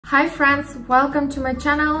Hi friends, welcome to my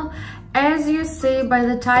channel. As you see by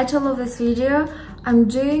the title of this video, I'm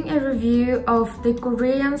doing a review of the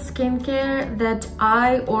Korean skincare that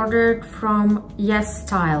I ordered from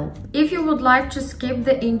YesStyle. If you would like to skip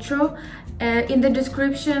the intro, in the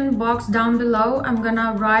description box down below, I'm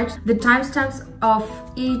gonna write the timestamps of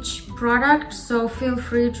each product, so feel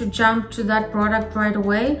free to jump to that product right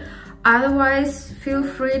away. Otherwise, feel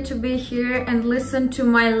free to be here and listen to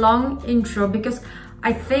my long intro because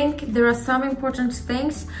I think there are some important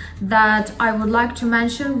things that I would like to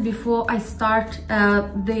mention before I start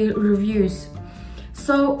the reviews.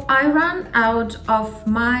 So I ran out of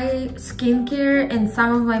my skincare and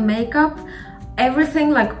some of my makeup, everything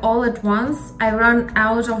like all at once. I ran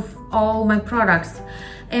out of all my products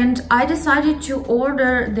and I decided to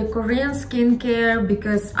order the Korean skincare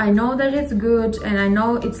because I know that it's good and I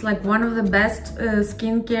know it's like one of the best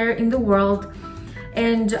skincare in the world.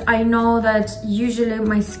 And I know that usually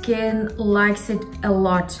my skin likes it a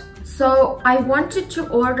lot. So I wanted to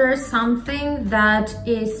order something that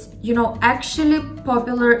is, actually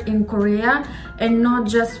popular in Korea and not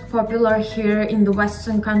just popular here in the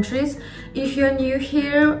Western countries. If you're new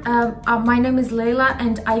here, my name is Leila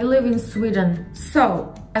and I live in Sweden.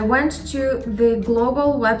 So I went to the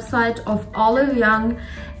global website of Olive Young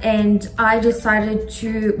and I decided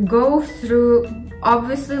to go through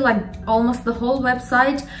obviously like almost the whole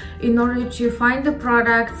website in order to find the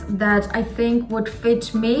products that I think would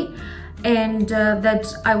fit me and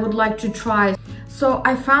that I would like to try. So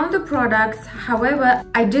I found the products, however,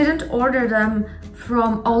 I didn't order them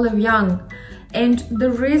from Olive Young. And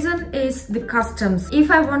the reason is the customs.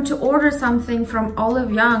 If I want to order something from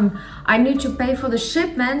Olive Young, I need to pay for the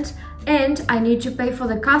shipment and I need to pay for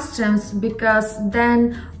the customs because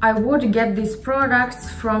then I would get these products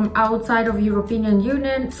from outside of European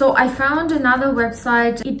Union. So I found another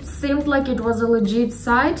website. It seemed like it was a legit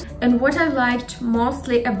site. And what I liked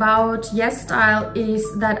mostly about YesStyle is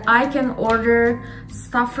that I can order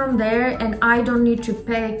stuff from there and I don't need to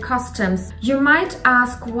pay customs. You might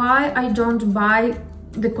ask why I don't buy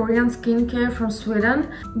the Korean skincare from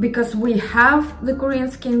Sweden, because we have the Korean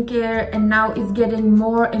skincare and now it's getting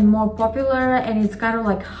more and more popular and it's kind of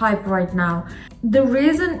like hype right now. The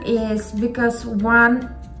reason is because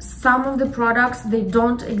one, some of the products, they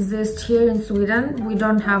don't exist here in Sweden, we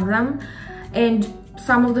don't have them, and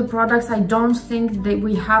some of the products I don't think that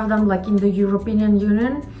we have them like in the European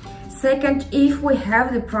Union. Second, if we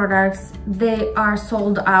have the products, they are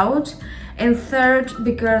sold out. And third,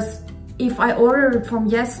 because if I order it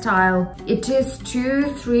from YesStyle, it is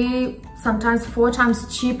 2, 3, sometimes 4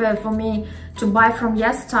 times cheaper for me to buy from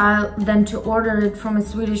YesStyle than to order it from a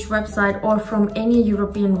Swedish website or from any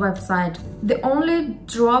European website. The only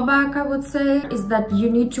drawback I would say is that you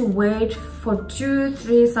need to wait for 2,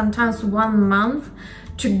 3, sometimes 1 month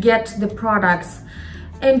to get the products.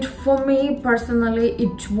 And for me personally,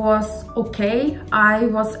 it was okay. I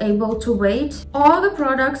was able to wait. All the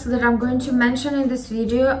products that I'm going to mention in this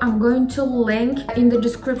video, I'm going to link in the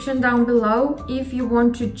description down below if you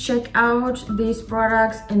want to check out these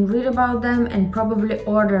products and read about them and probably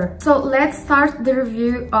order. So let's start the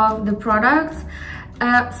review of the products.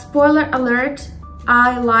 Spoiler alert,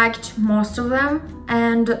 I liked most of them,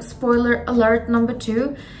 and spoiler alert number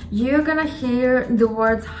 2, you're gonna hear the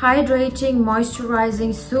words hydrating,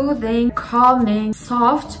 moisturizing, soothing, calming,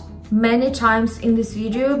 soft many times in this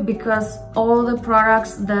video because all the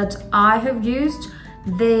products that I have used,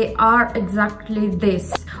 they are exactly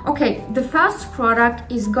this. Okay, the first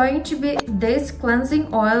product is going to be this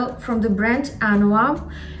cleansing oil from the brand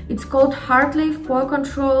Anua. It's called Heartleaf Pore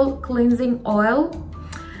Control Cleansing Oil.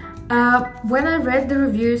 When I read the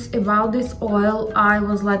reviews about this oil, I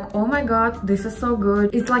was like, oh my god, this is so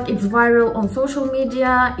good. It's like it's viral on social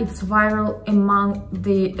media, it's viral among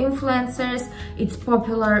the influencers, it's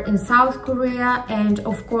popular in South Korea, and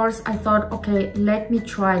of course I thought, okay, let me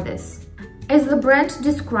try this. As the brand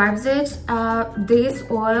describes it, this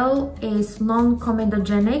oil is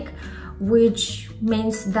non-comedogenic, which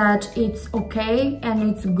means that it's okay and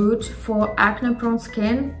it's good for acne-prone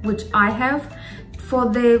skin, which I have. For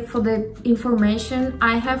the information,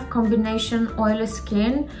 I have combination oily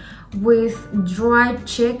skin with dry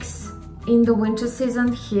cheeks in the winter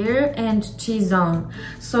season here and T-zone.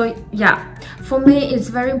 So yeah, for me it's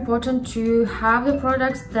very important to have the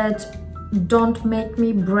products that don't make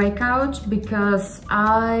me break out because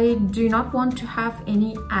I do not want to have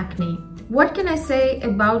any acne. What can I say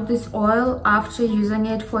about this oil after using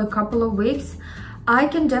it for a couple of weeks? I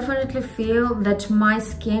can definitely feel that my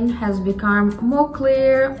skin has become more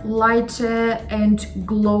clear, lighter and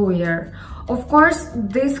glowier. Of course,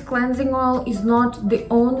 this cleansing oil is not the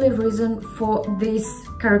only reason for these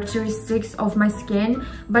characteristics of my skin,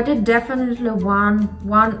 but it definitely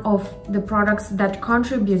one of the products that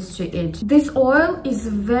contributes to it. This oil is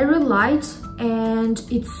very light and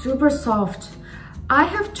it's super soft. I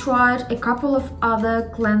have tried a couple of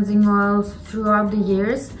other cleansing oils throughout the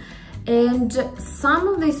years, and some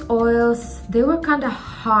of these oils, they were kind of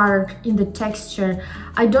hard in the texture.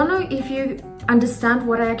 I don't know if you understand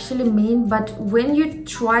what I actually mean, but when you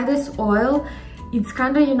try this oil, it's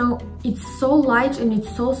kind of, you know, it's so light and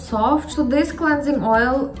it's so soft. So this cleansing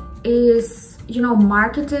oil is, you know,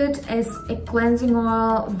 marketed as a cleansing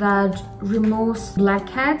oil that removes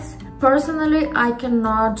blackheads. Personally, I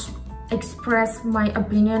cannot express my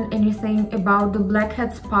opinion anything about the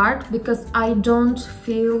blackheads part, because I don't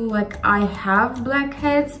feel like I have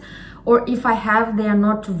blackheads, or if I have, they are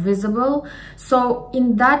not visible. So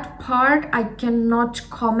in that part I cannot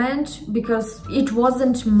comment, because it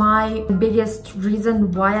wasn't my biggest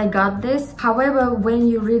reason why I got this. However, when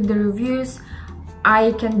you read the reviews,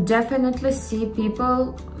 I can definitely see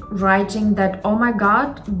people writing that, oh my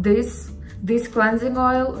god, this cleansing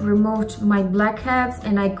oil removed my blackheads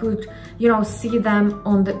and I could, you know, see them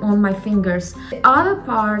on my fingers. The other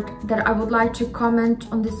part that I would like to comment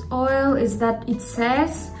on this oil is that it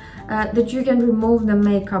says that you can remove the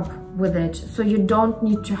makeup with it, so you don't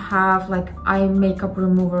need to have like eye makeup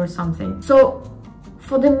remover or something. So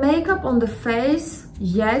for the makeup on the face,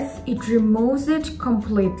 yes, it removes it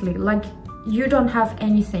completely, like you don't have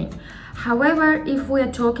anything. However, if we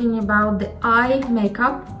are talking about the eye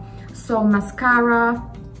makeup, so mascara,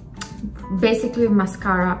 basically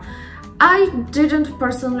mascara, I didn't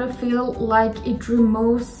personally feel like it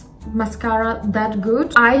removes mascara that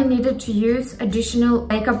good. I needed to use additional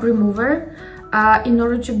makeup remover in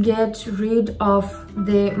order to get rid of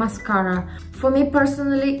the mascara. For me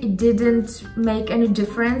personally, it didn't make any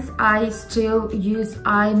difference. I still use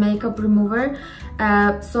eye makeup remover,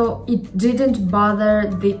 so it didn't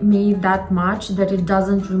bother me that much that it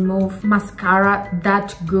doesn't remove mascara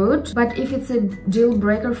that good. But if it's a deal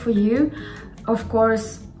breaker for you, of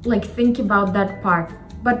course, like, think about that part.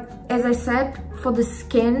 But as I said, for the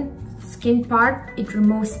skin part, it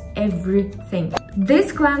removes everything.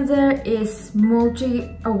 This cleanser is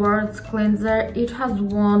multi-awards cleanser. It has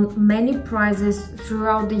won many prizes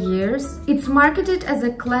throughout the years. It's marketed as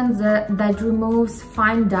a cleanser that removes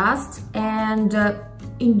fine dust and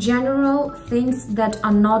in general things that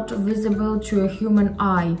are not visible to a human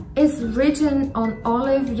eye. It's written on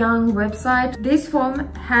Olive Young website. This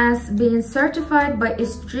foam has been certified by a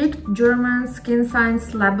strict German skin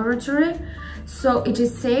science laboratory, so it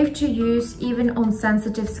is safe to use even on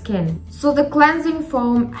sensitive skin. So the cleansing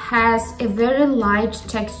foam has a very light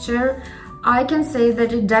texture. I can say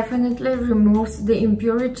that it definitely removes the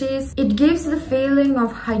impurities. It gives the feeling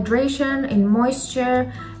of hydration and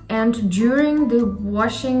moisture, and during the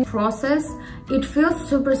washing process it feels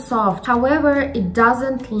super soft. However, it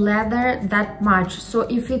doesn't lather that much, so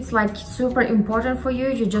if it's like super important for you,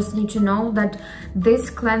 you just need to know that this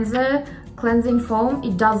cleansing foam,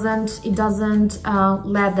 it doesn't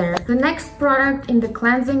lather. The next product in the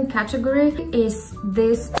cleansing category is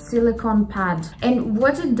this silicone pad, and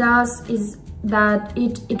what it does is that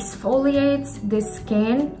it exfoliates the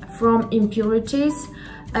skin from impurities.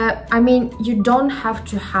 I mean, you don't have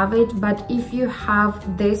to have it, but if you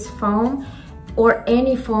have this foam or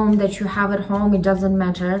any foam that you have at home, it doesn't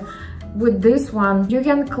matter. With this one, you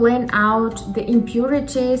can clean out the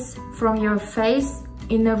impurities from your face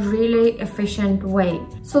in a really efficient way.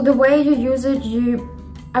 So the way you use it, you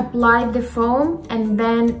apply the foam and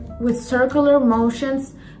then with circular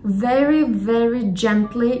motions, very, very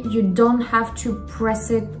gently. You don't have to press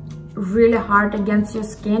it really hard against your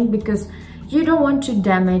skin because you don't want to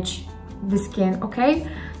damage the skin, okay?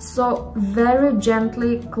 So very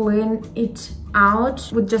gently clean it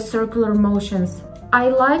out with just circular motions. I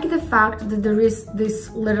like the fact that there is this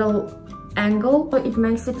little angle, so it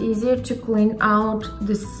makes it easier to clean out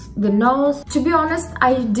the nose. To be honest,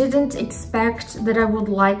 I didn't expect that I would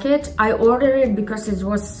like it. I ordered it because it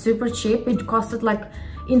was super cheap. It costed like,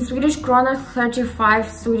 in Swedish krona,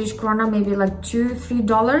 35 Swedish krona, maybe like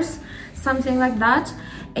 $2-3, something like that.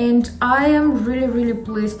 And I am really, really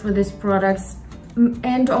pleased with these products,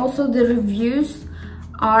 and also the reviews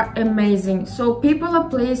are amazing. So people are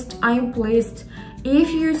pleased, I'm pleased. If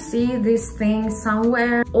you see this thing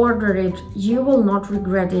somewhere, order it. You will not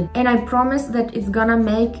regret it, and I promise that it's gonna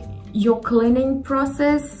make your cleaning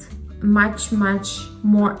process much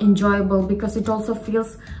more enjoyable, because it also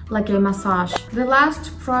feels like a massage. The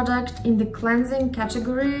last product in the cleansing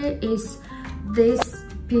category is this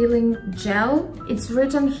peeling gel. It's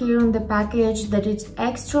written here on the package that it's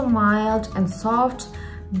extra mild and soft,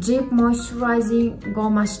 deep moisturizing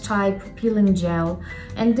gommage type peeling gel,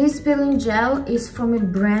 and this peeling gel is from a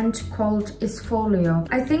brand called Esfolio.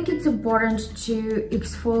 I think it's important to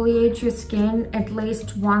exfoliate your skin at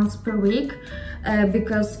least once per week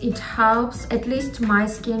because it helps at least my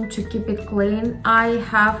skin to keep it clean. I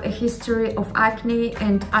have a history of acne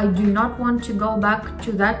and I do not want to go back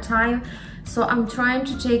to that time, so I'm trying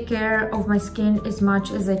to take care of my skin as much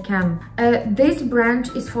as I can. This brand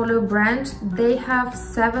is Esfolio brand. They have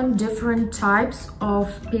 7 different types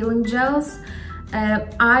of peeling gels.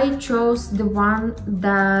 I chose the one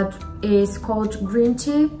that is called green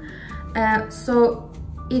tea. So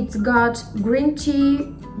it's got green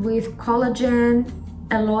tea with collagen,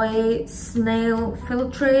 aloe, snail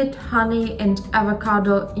filtrate, honey and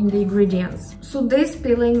avocado in the ingredients. So this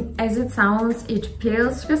peeling, as it sounds, it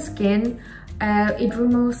peels your skin, it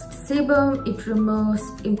removes sebum, it removes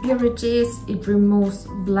impurities, it removes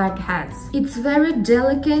blackheads. It's very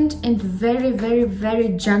delicate and very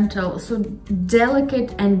gentle. So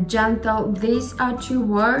delicate and gentle, these are 2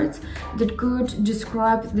 words that could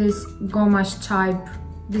describe this gommage type,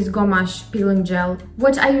 this gommage peeling gel.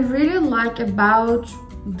 What I really like about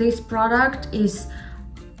this product is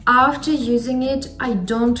after using it, I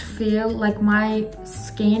don't feel like my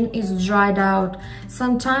skin is dried out.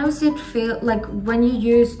 Sometimes it feels like when you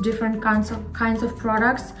use different kinds of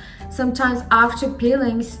products, sometimes after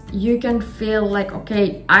peelings you can feel like,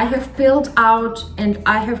 okay, I have peeled out and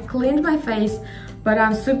I have cleaned my face, but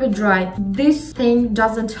I'm super dry. This thing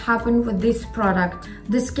doesn't happen with this product.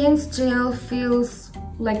 The skin still feels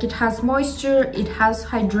like it has moisture, it has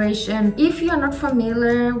hydration. If you're not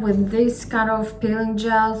familiar with this kind of peeling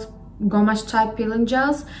gels, gommage type peeling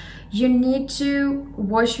gels, you need to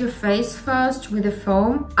wash your face first with a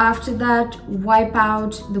foam. After that, wipe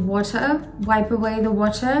out the water, wipe away the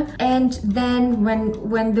water, and then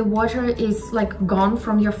when the water is like gone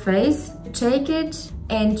from your face, take it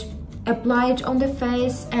and apply it on the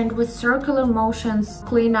face and with circular motions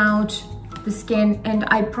clean out the skin, and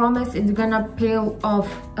I promise it's gonna peel off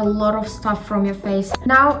a lot of stuff from your face.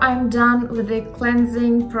 Now I'm done with the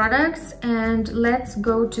cleansing products and let's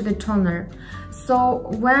go to the toner. So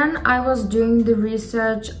when I was doing the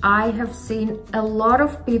research, I have seen a lot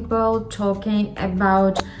of people talking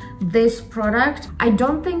about this product. I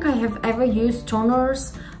don't think I have ever used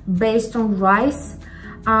toners based on rice,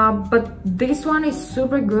 but this one is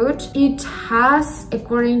super good. It has,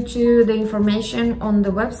 according to the information on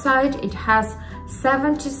the website, it has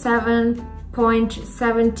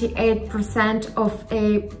 77.78% of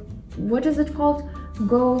a, what is it called?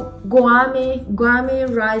 Goami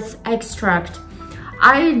rice extract.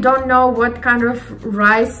 I don't know what kind of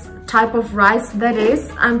type of rice that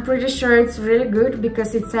is. I'm pretty sure it's really good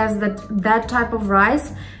because it says that that type of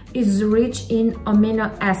rice is rich in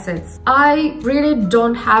amino acids. I really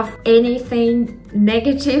don't have anything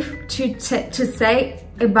negative to say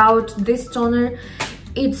about this toner.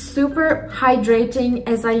 It's super hydrating,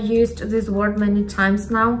 as I used this word many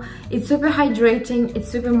times now. It's super hydrating, it's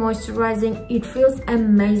super moisturizing, it feels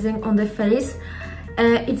amazing on the face.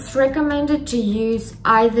 It's recommended to use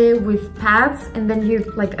either with pads and then you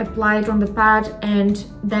like apply it on the pad and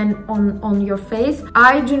then on your face.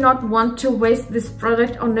 I do not want to waste this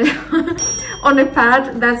product on a on a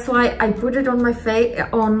pad. That's why I put it on my face,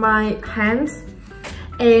 on my hands,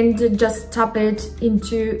 and just tap it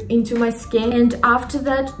into my skin, and after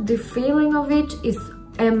that the feeling of it is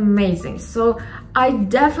amazing. So I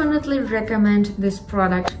definitely recommend this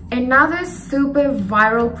product. Another super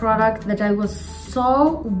viral product that I was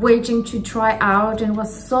so waiting to try out and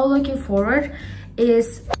was so looking forward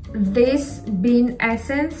is this bean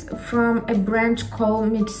essence from a brand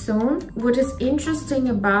called Mixsoon. What is interesting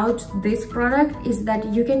about this product is that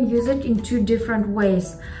you can use it in 2 different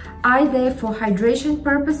ways. Either for hydration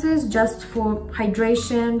purposes, just for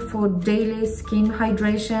hydration, for daily skin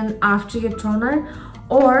hydration after your toner,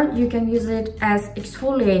 or you can use it as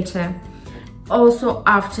exfoliator also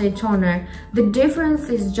after a toner. The difference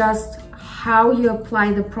is just how you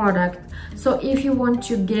apply the product. So if you want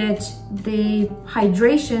to get the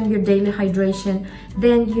hydration, your daily hydration,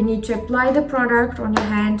 then you need to apply the product on your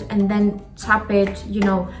hand and then tap it, you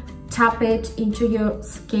know, tap it into your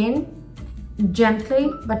skin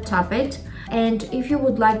gently, but tap it. And if you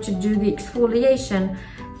would like to do the exfoliation,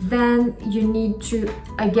 then you need to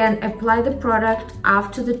again apply the product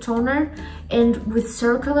after the toner and with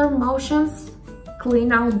circular motions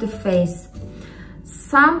clean out the face.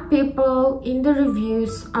 Some people in the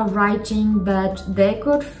reviews are writing that they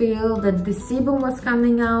could feel that the sebum was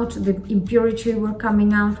coming out, the impurity were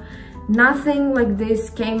coming out. nothing like this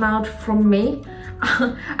came out from me.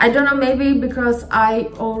 I don't know, maybe because I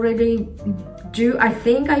already do, I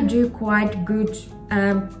think I do quite good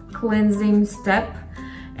cleansing step,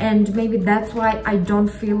 and maybe that's why I don't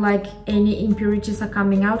feel like any impurities are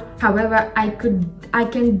coming out. However, I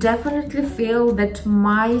can definitely feel that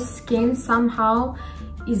my skin somehow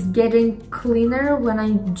is getting cleaner when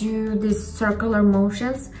I do these circular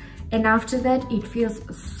motions, and after that it feels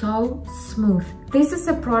so smooth. This is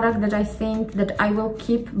a product that I think that I will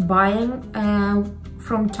keep buying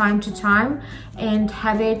from time to time and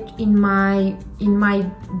have it in my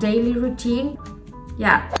daily routine.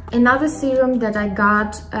 Yeah, another serum that I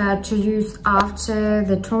got to use after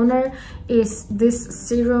the toner is this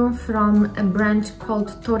serum from a brand called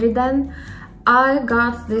Torriden. I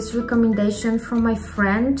got this recommendation from my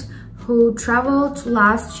friend who traveled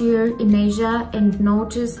last year in Asia and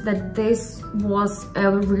noticed that this was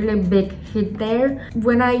a really big hit there.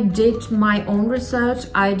 When I did my own research,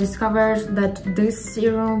 I discovered that this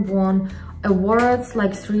serum won awards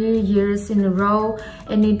like 3 years in a row,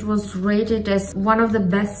 and it was rated as one of the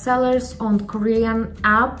best sellers on Korean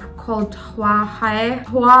app called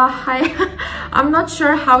Hyalu-Cica. I'm not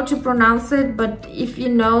sure how to pronounce it, but if you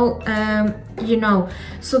know, you know.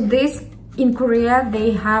 So this, in Korea,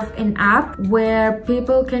 they have an app where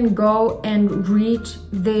people can go and read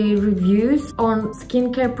the reviews on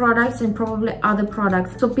skincare products and probably other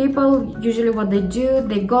products. So people, usually what they do,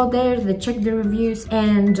 they go there, they check the reviews,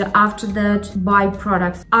 and after that buy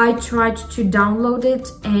products. I tried to download it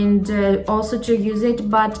and also to use it,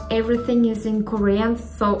 but everything is in Korean,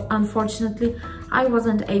 so unfortunately I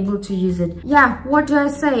wasn't able to use it. Yeah, what do I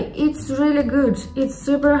say? It's really good. It's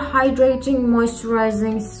super hydrating,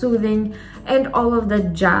 moisturizing, soothing, and all of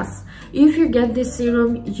that jazz. If you get this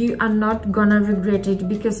serum, you are not gonna regret it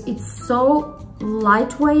because it's so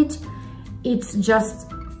lightweight. It's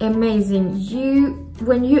just amazing.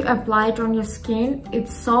 When you apply it on your skin, it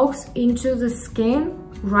soaks into the skin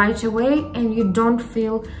right away, and you don't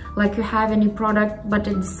feel like you have any product, but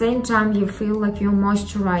at the same time you feel like you're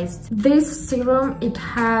moisturized. This serum, it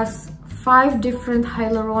has 5 different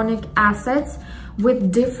hyaluronic acids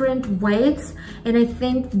with different weights, and I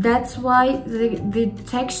think that's why the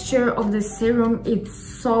texture of the serum, it's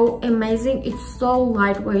so amazing. It's so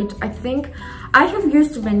lightweight. I think I have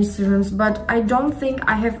used many serums, but I don't think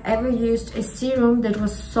I have ever used a serum that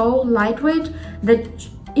was so lightweight that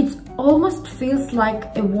it almost feels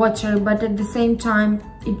like a water, but at the same time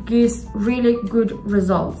it gives really good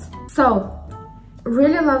results. So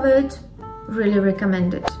really love it, really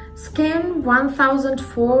recommend it. Skin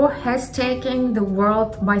 1004 has taken the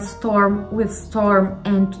world by storm with Storm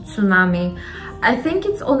and Tsunami. I think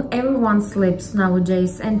it's on everyone's lips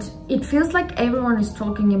nowadays, and it feels like everyone is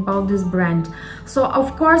talking about this brand. So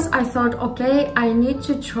of course I thought, okay, I need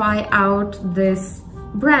to try out this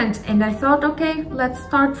brand, and I thought, okay, let's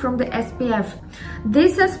start from the SPF.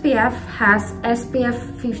 This SPF has SPF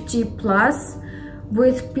 50 plus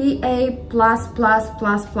with PA++++,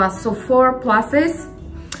 so 4 pluses.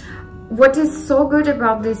 What is so good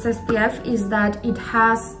about this SPF is that it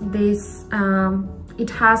has this kind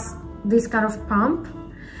of pump,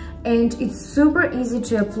 and it's super easy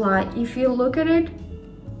to apply. If you look at it,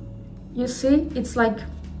 you see it's like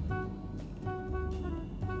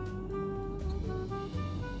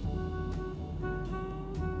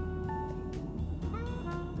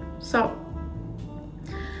so.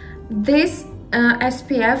 This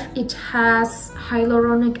SPF, it has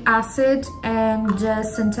hyaluronic acid and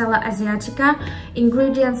Centella asiatica,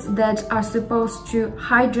 ingredients that are supposed to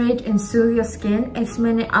hydrate and soothe your skin, as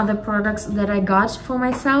many other products that I got for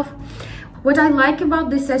myself. What I like about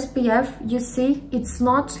this SPF, you see, it's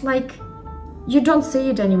not like you don't see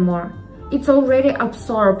it anymore. It's already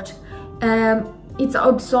absorbed. It's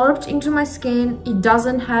absorbed into my skin. It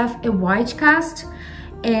doesn't have a white cast,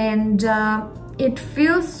 and it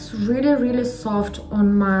feels really soft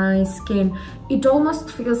on my skin. It almost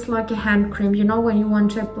feels like a hand cream. You know, when you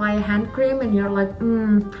want to apply a hand cream and you're like,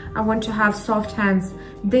 I want to have soft hands.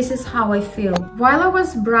 This is how I feel. While I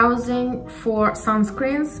was browsing for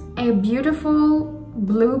sunscreens, a beautiful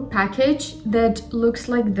blue package that looks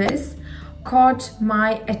like this caught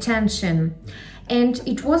my attention. And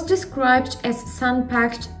it was described as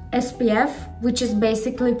sun-packed SPF, which is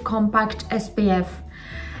basically compact SPF.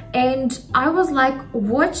 And I was like,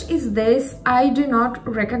 what is this? I do not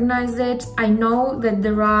recognize it. I know that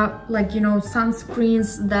there are, like, you know,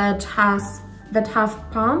 sunscreens that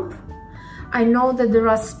have pump. I know that there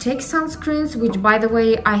are stick sunscreens, which, by the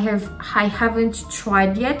way, I haven't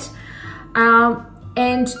tried yet.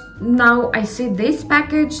 And now I see this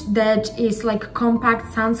package that is like compact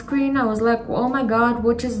sunscreen. I was like, oh my god,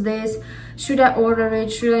 what is this? Should I order it?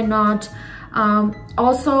 Should I not?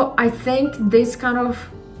 Also, I think this kind of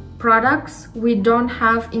products we don't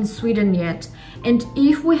have in Sweden yet, and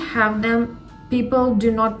if we have them, people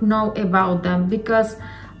do not know about them, because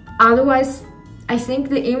otherwise I think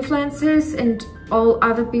the influencers and all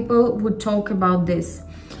other people would talk about this.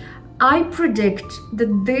 I predict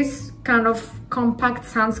that this kind of compact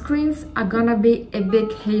sunscreens are gonna be a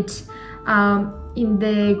big hit in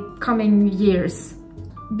the coming years.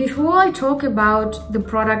 Before I talk about the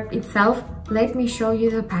product itself, let me show you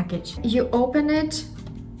the package. You open it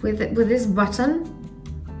with this button.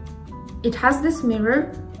 It has this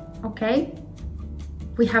mirror, okay?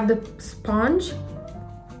 We have the sponge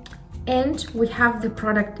and we have the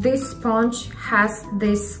product. This sponge has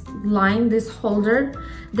this line, this holder,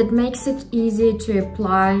 that makes it easy to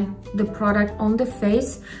apply the product on the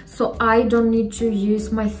face, so I don't need to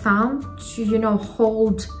use my thumb to, you know,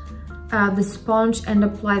 hold the sponge and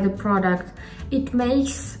apply the product. It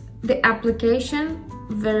makes the application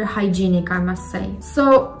very hygienic, I must say.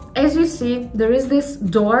 So as you see, there is this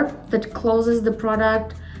door that closes the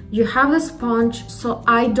product. You have a sponge, so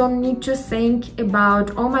I don't need to think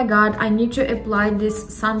about, oh my god, I need to apply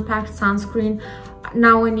this sun-packed sunscreen,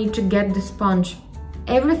 now I need to get the sponge.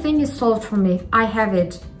 Everything is solved for me. I have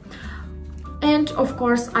it. And of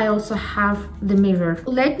course, I also have the mirror.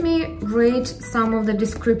 Let me read some of the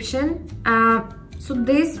description. So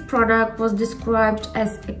this product was described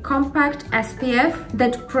as a compact SPF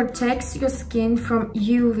that protects your skin from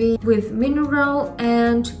UV with mineral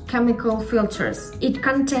and chemical filters. It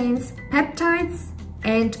contains peptides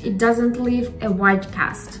and it doesn't leave a white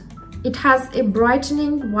cast. It has a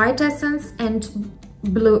brightening white essence and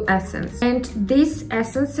blue essence, and these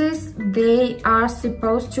essences, they are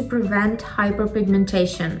supposed to prevent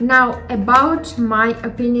hyperpigmentation. Now, about my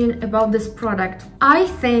opinion about this product, I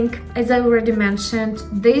think, as I already mentioned,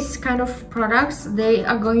 these kind of products, they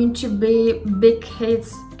are going to be big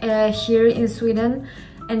hits here in Sweden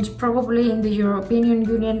and probably in the European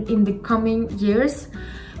Union in the coming years,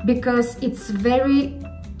 because it's very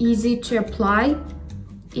easy to apply.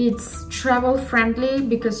 It's travel friendly,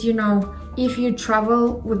 because, you know, if you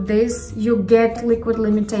travel with this, you get liquid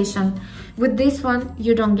limitation. With this one,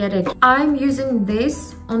 you don't get it. I'm using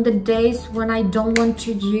this on the days when I don't want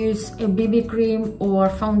to use a BB cream or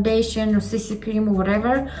foundation or CC cream or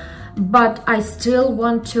whatever, but I still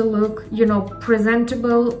want to look, you know,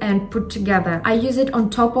 presentable and put together. I use it on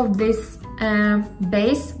top of this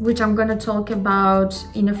base, which I'm gonna talk about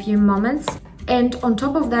in a few moments. And on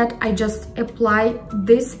top of that, I just apply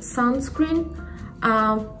this sunscreen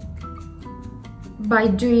by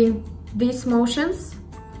doing these motions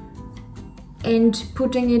and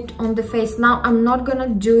putting it on the face. Now, I'm not gonna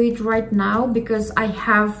do it right now because I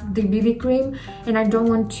have the BB cream and I don't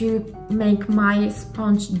want to make my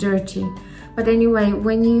sponge dirty. But anyway,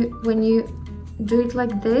 when you do it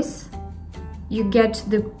like this, you get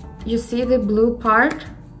you see the blue part.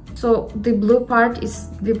 So the blue part is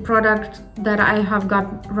the product that I have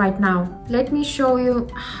got right now. Let me show you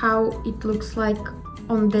how it looks like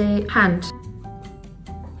on the hand.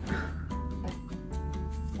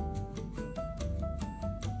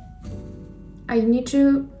 I need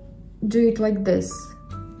to do it like this.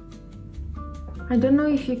 I don't know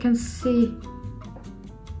if you can see.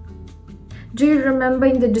 Do you remember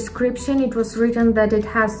in the description it was written that it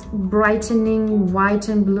has brightening white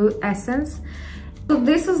and blue essence? So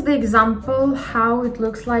this is the example how it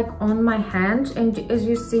looks like on my hand, and as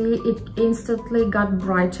you see, it instantly got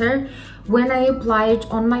brighter. When I apply it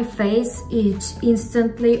on my face, it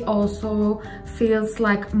instantly also feels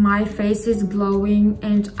like my face is glowing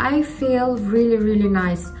and I feel really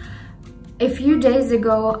nice. A few days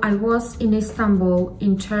ago, I was in Istanbul,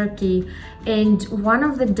 in Turkey, and one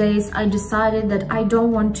of the days I decided that I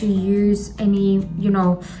don't want to use any, you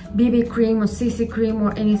know, BB cream or CC cream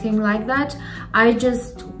or anything like that. I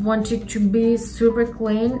just wanted to be super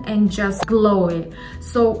clean and just glowy.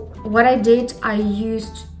 So what I did, I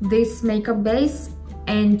used this makeup base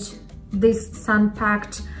and this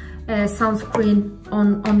sun-packed sunscreen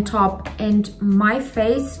on top, and my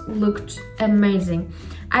face looked amazing.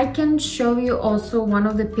 I can show you also one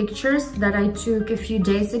of the pictures that I took a few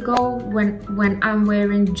days ago when I'm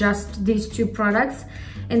wearing just these two products,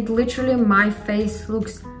 and literally my face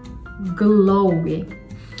looks glowy.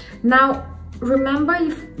 Now,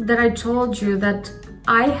 remember that I told you that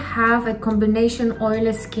I have a combination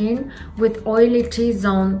oily skin with oily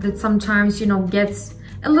T-zone that sometimes, you know, gets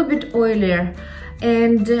a little bit oilier.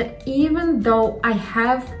 And even though I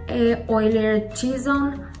have a oilier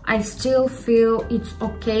T-zone, I still feel it's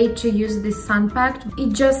okay to use this sun pack.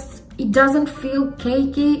 It doesn't feel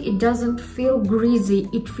cakey, it doesn't feel greasy,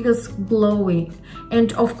 it feels glowy.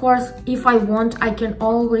 And of course, if I want, I can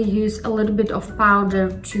always use a little bit of powder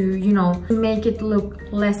to, you know, make it look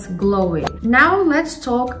less glowy. Now let's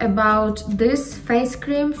talk about this face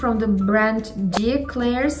cream from the brand Dear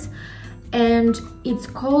Klairs, and it's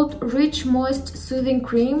called Rich Moist Soothing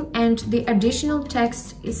Cream, and the additional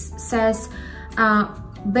text says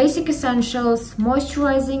basic essentials,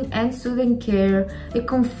 moisturizing and soothing care, a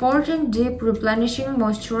comforting deep replenishing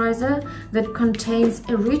moisturizer that contains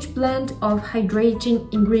a rich blend of hydrating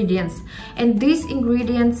ingredients. And these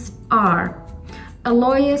ingredients are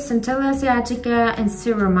aloe, Centella asiatica and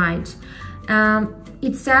ceramide.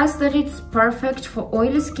 It says that it's perfect for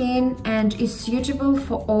oily skin and is suitable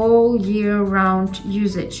for all year round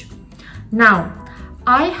usage. Now,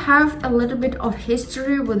 I have a little bit of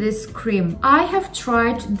history with this cream. I have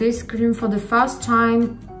tried this cream for the first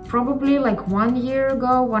time probably like 1 year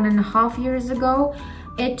ago, 1.5 years ago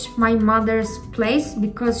at my mother's place,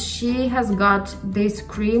 because she has got this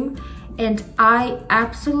cream and I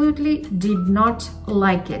absolutely did not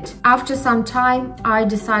like it. After some time, I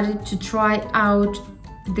decided to try out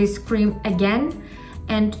this cream again,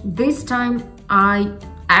 and this time I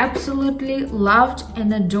absolutely loved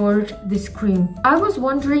and adored this cream. I was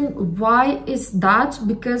wondering why is that,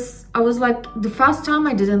 because I was like, the first time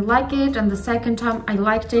I didn't like it and the second time I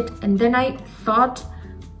liked it, and then I thought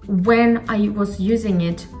when I was using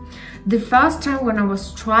it. The first time when I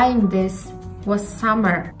was trying this was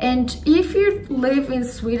summer, and if you live in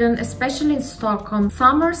Sweden, especially in Stockholm,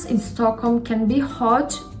 summers in Stockholm can be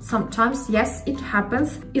hot sometimes. Yes, it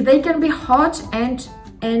happens. They can be hot and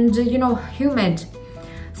you know, humid.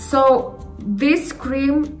 So this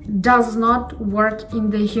cream does not work in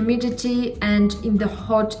the humidity and in the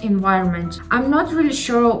hot environment. I'm not really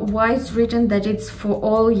sure why it's written that it's for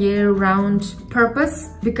all year round purpose,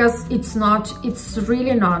 because it's not, it's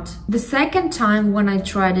really not. The second time when I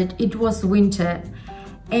tried it, it was winter.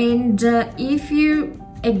 And if you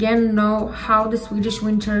again know how the Swedish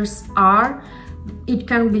winters are, it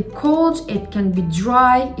can be cold, it can be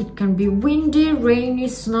dry, it can be windy, rainy,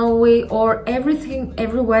 snowy, or everything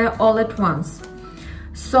everywhere all at once.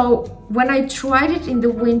 So when I tried it in the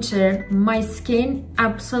winter, my skin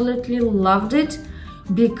absolutely loved it.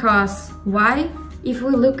 Because why? If we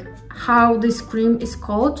look how this cream is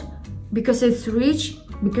called, because it's rich,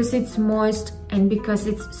 because it's moist, and because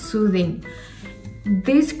it's soothing.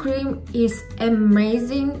 This cream is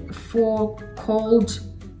amazing for cold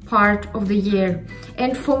part of the year.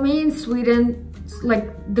 And for me in Sweden,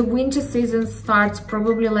 like the winter season starts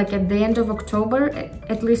probably like at the end of October,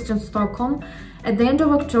 at least in Stockholm. At the end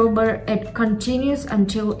of October, it continues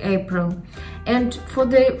until April. And for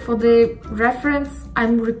the reference,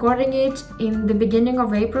 I'm recording it in the beginning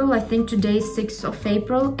of April. I think today is 6th of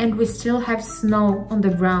April, and we still have snow on the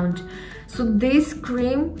ground. So this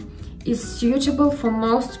cream is suitable for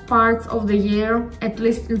most parts of the year, at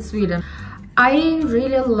least in Sweden. I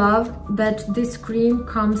really love that this cream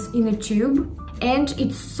comes in a tube, and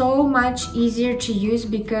it's so much easier to use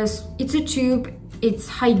because it's a tube, it's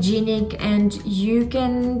hygienic, and you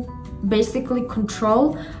can basically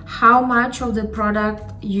control how much of the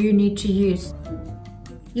product you need to use.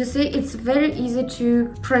 You see, it's very easy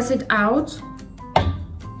to press it out,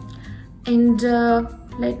 and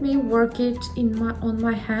let me work it on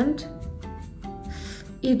my hand.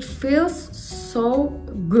 It feels so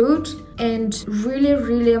good and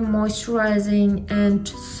really moisturizing and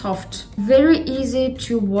soft. Very easy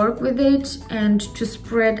to work with it and to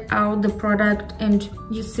spread out the product. And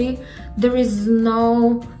you see, there is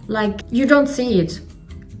no, like, you don't see it.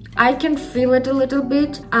 I can feel it a little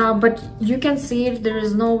bit, but you can see it. There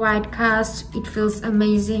is no white cast. It feels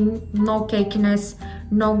amazing. No cakiness,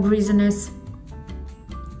 no greasiness.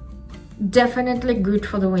 Definitely good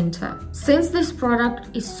for the winter. Since this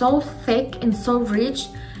product is so thick and so rich,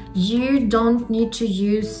 you don't need to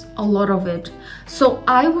use a lot of it. So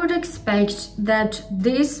I would expect that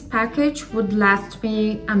this package would last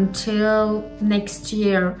me until next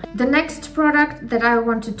year. The next product that I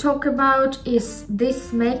want to talk about is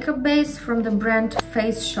this makeup base from the brand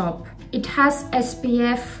Face Shop. It has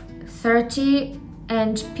SPF 30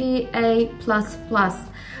 and PA++.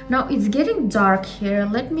 Now it's getting dark here.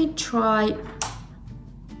 Let me try.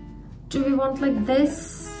 Do we want like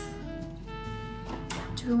this?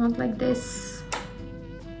 Do we want like this?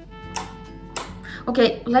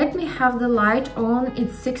 Okay, let me have the light on.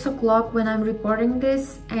 It's 6 o'clock when I'm recording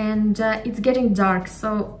this, and it's getting dark,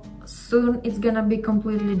 so soon it's gonna be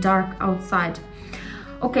completely dark outside.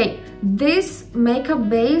 Okay, this makeup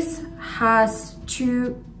base has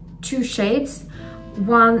two two shades.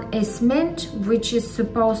 One is Mint, which is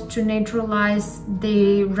supposed to neutralize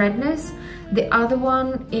the redness. The other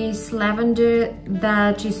one is Lavender,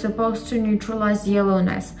 that is supposed to neutralize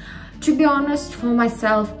yellowness. To be honest, for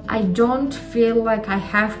myself, I don't feel like I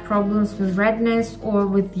have problems with redness or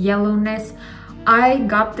with yellowness. I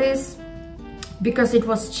got this because it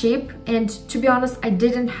was cheap, and to be honest, I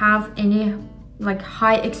didn't have any like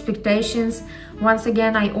high expectations. Once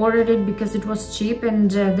again, I ordered it because it was cheap and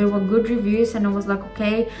there were good reviews, and I was like,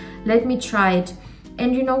 okay, let me try it.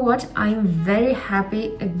 And you know what? I'm very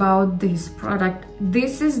happy about this product.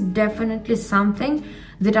 This is definitely something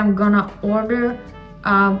that I'm gonna order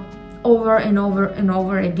over and over and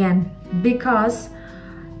over again, because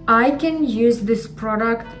I can use this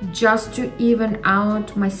product just to even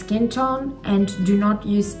out my skin tone and do not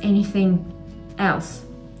use anything else.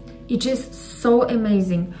 It is so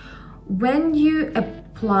amazing. When you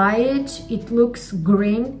apply it, it looks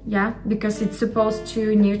green, yeah, because it's supposed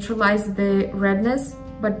to neutralize the redness,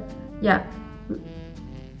 but yeah.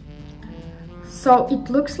 So it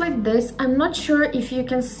looks like this. I'm not sure if you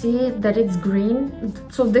can see that it's green.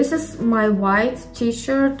 So this is my white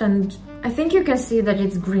t-shirt, and I think you can see that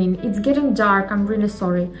it's green. It's getting dark, I'm really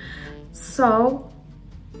sorry. So,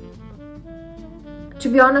 to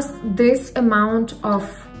be honest, this amount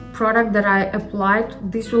of product that I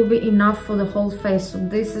applied, this will be enough for the whole face, so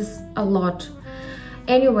this is a lot.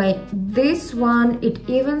 Anyway, this one, it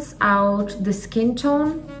evens out the skin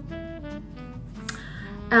tone.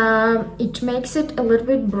 It makes it a little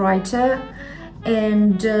bit brighter,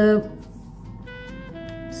 and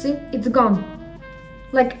see, it's gone.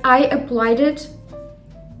 Like, I applied it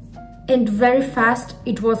and very fast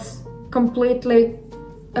it was completely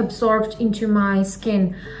absorbed into my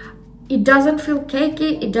skin. It doesn't feel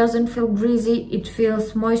cakey, it doesn't feel greasy, it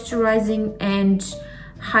feels moisturizing and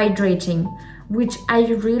hydrating, which I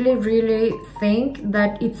really think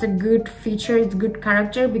that it's a good feature, it's good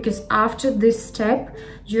character, because after this step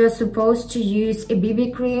you are supposed to use a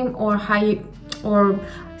BB cream or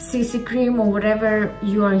CC cream or whatever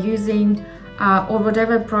you are using, or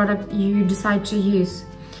whatever product you decide to use.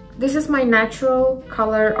 This is my natural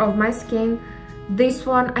color of my skin. This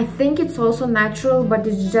one, I think it's also natural, but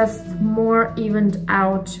it's just more evened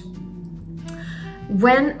out.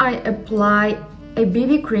 When I apply a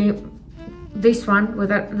BB cream, this one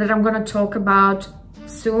that I'm gonna talk about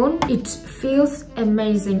soon, it feels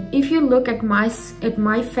amazing. If you look at my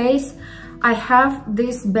face, I have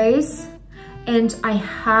this base and I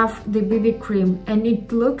have the BB cream, and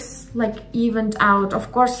it looks like evened out.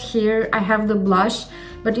 Of course, here I have the blush,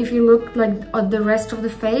 but if you look like at the rest of the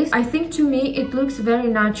face, I think to me it looks very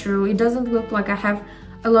natural. It doesn't look like I have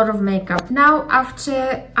a lot of makeup. Now,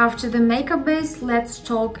 after the makeup base, let's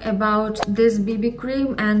talk about this BB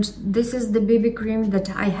cream, and this is the BB cream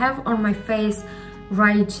that I have on my face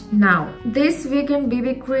right now. This vegan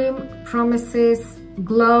BB cream promises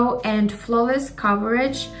glow and flawless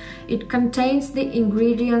coverage. It contains the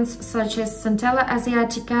ingredients such as Centella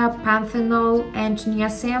asiatica, panthenol and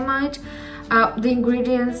niacinamide, the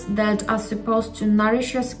ingredients that are supposed to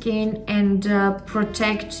nourish your skin and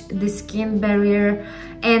protect the skin barrier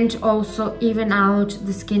and also even out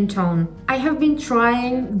the skin tone. I have been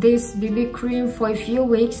trying this BB cream for a few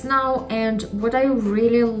weeks now, and what I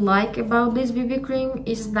really like about this BB cream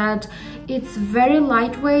is that it's very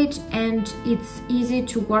lightweight and it's easy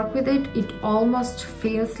to work with it. It almost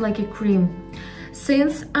feels like a cream.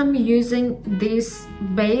 Since I'm using this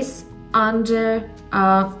base under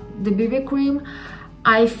the BB cream,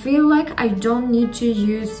 I feel like I don't need to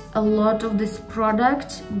use a lot of this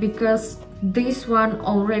product, because this one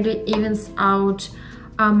already evens out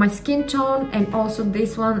my skin tone, and also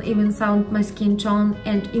this one evens out my skin tone,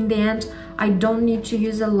 and in the end I don't need to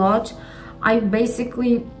use a lot. I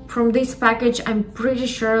basically, from this package, I'm pretty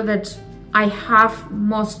sure that I have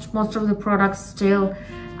most of the products still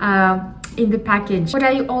in the package. What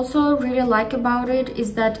I also really like about it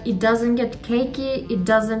is that it doesn't get cakey, it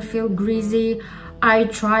doesn't feel greasy. I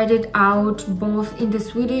tried it out both in the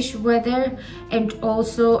Swedish weather, and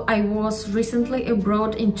also I was recently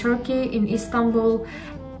abroad in Turkey, in Istanbul.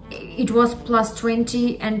 It was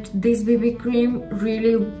 +20, and this BB cream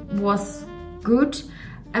really was good.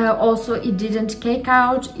 Also, it didn't cake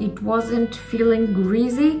out, it wasn't feeling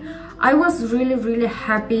greasy. I was really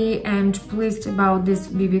happy and pleased about this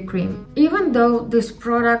BB cream. Even though this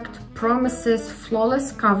product promises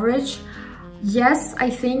flawless coverage, yes, I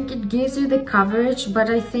think it gives you the coverage, but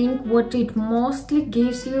I think what it mostly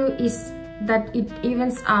gives you is that it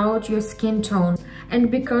evens out your skin tone. And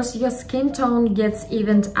because your skin tone gets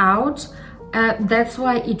evened out, that's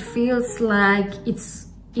why it feels like it's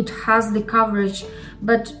it has the coverage,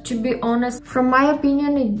 but to be honest, from my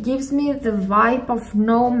opinion, it gives me the vibe of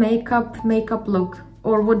no makeup look.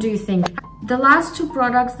 Or what do you think? The last two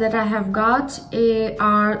products that I have got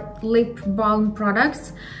are lip balm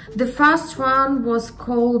products. The first one was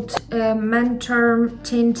called Menturm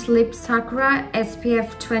Tint Lip Sakura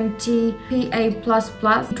SPF 20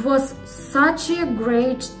 PA++. It was such a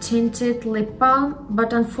great tinted lip balm,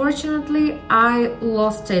 but unfortunately I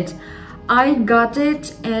lost it. I got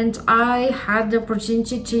it and I had the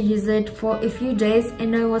opportunity to use it for a few days,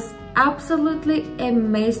 and I was absolutely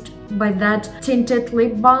amazed by that tinted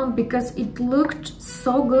lip balm because it looked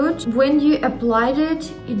so good. When you applied it,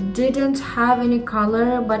 it didn't have any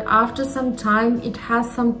color, but after some time it has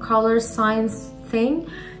some color signs thing.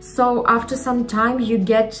 So after some time you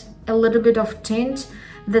get a little bit of tint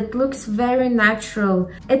that looks very natural.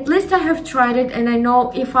 At least I have tried it, and I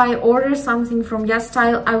know if I order something from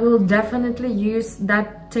YesStyle, I will definitely use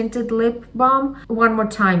that tinted lip balm one more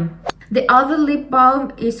time. The other lip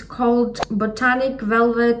balm is called Botanic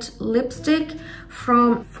Velvet Lipstick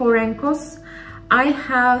from FORENCOS. I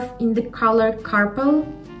have in the color Carpel.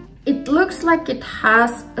 It looks like it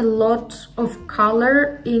has a lot of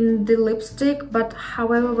color in the lipstick, but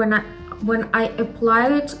however, when I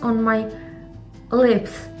apply it on my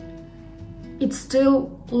lips, it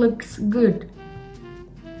still looks good.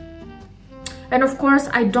 And of course,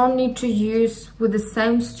 I don't need to use with the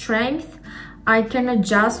same strength. I can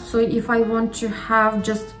adjust, so if I want to have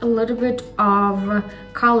just a little bit of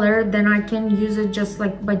color, then I can use it just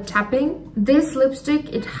like by tapping. This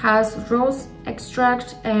lipstick, it has rose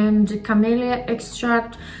extract and camellia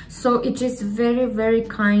extract, so it is very, very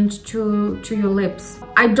kind to your lips.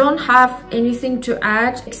 I don't have anything to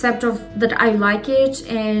add except of that I like it,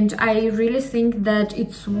 and I really think that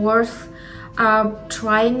it's worth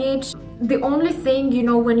trying it. The only thing, you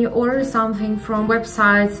know, when you order something from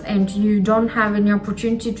websites and you don't have any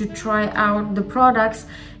opportunity to try out the products,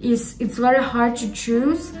 is it's very hard to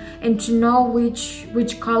choose and to know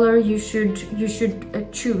which color you should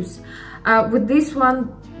choose. With this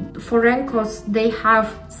one, FORENCOS, they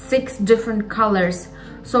have 6 different colors.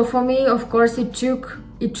 So for me, of course, it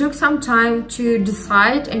took some time to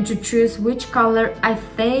decide and to choose which color I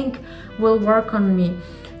think will work on me.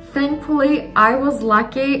 Thankfully, I was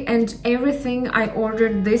lucky, and everything I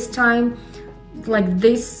ordered this time, like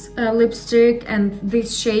this lipstick and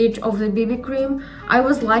this shade of the BB cream, I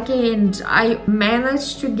was lucky and I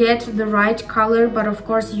managed to get the right color, but of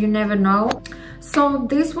course you never know. So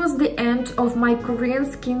this was the end of my Korean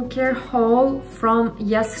skincare haul from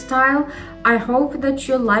YesStyle. I hope that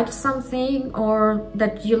you liked something or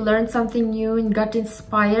that you learned something new and got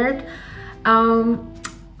inspired.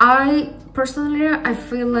 I personally, I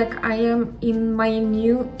feel like I am in my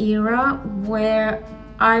new era where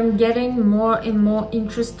I'm getting more and more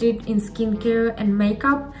interested in skincare and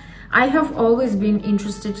makeup. I have always been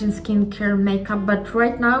interested in skincare and makeup, but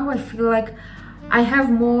right now I feel like I have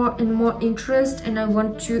more and more interest, and I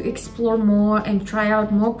want to explore more and try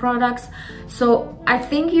out more products. So I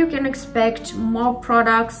think you can expect more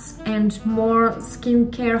products and more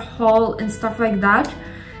skincare haul and stuff like that.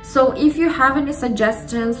 So if you have any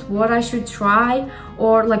suggestions what I should try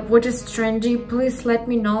or like what is trendy, please let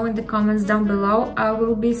me know in the comments down below. I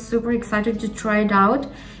will be super excited to try it out.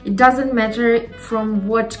 It doesn't matter from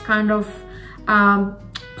what kind of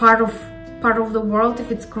part of the world,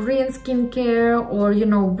 if it's Korean skincare or, you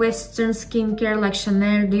know, Western skincare like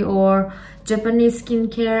Chanel or Japanese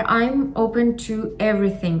skincare. I'm open to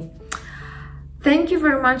everything. Thank you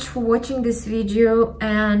very much for watching this video,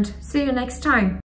 and see you next time.